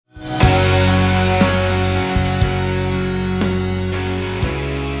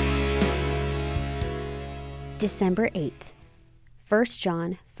December 8th, 1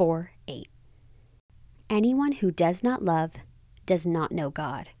 John 4:8. Anyone who does not love does not know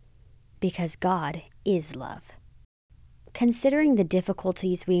God, because God is love. Considering the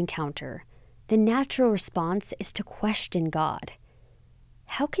difficulties we encounter, the natural response is to question God.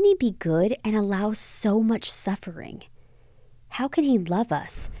 How can He be good and allow so much suffering? How can He love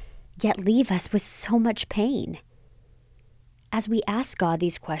us, yet leave us with so much pain? As we ask God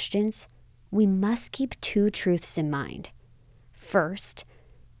these questions, we must keep two truths in mind. First,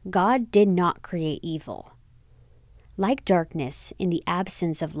 God did not create evil. Like darkness in the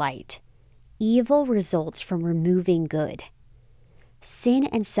absence of light, evil results from removing good. Sin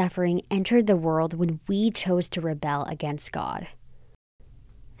and suffering entered the world when we chose to rebel against God.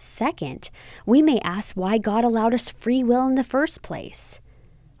 Second, we may ask why God allowed us free will in the first place.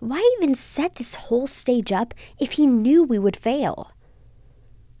 Why even set this whole stage up if He knew we would fail?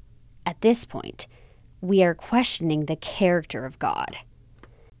 At this point, we are questioning the character of God.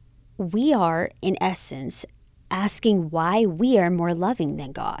 We are, in essence, asking why we are more loving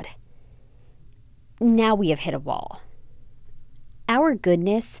than God. Now we have hit a wall. Our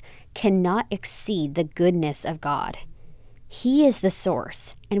goodness cannot exceed the goodness of God. He is the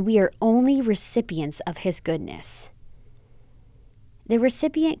source, and we are only recipients of His goodness. The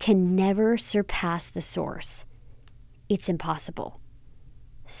recipient can never surpass the source. It's impossible.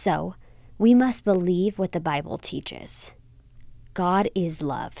 So, we must believe what the Bible teaches. God is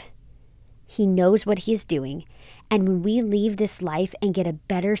love. He knows what He is doing, and when we leave this life and get a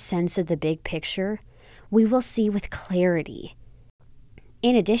better sense of the big picture, we will see with clarity.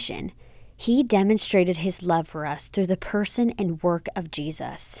 In addition, He demonstrated His love for us through the person and work of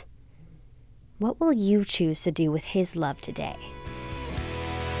Jesus. What will you choose to do with His love today?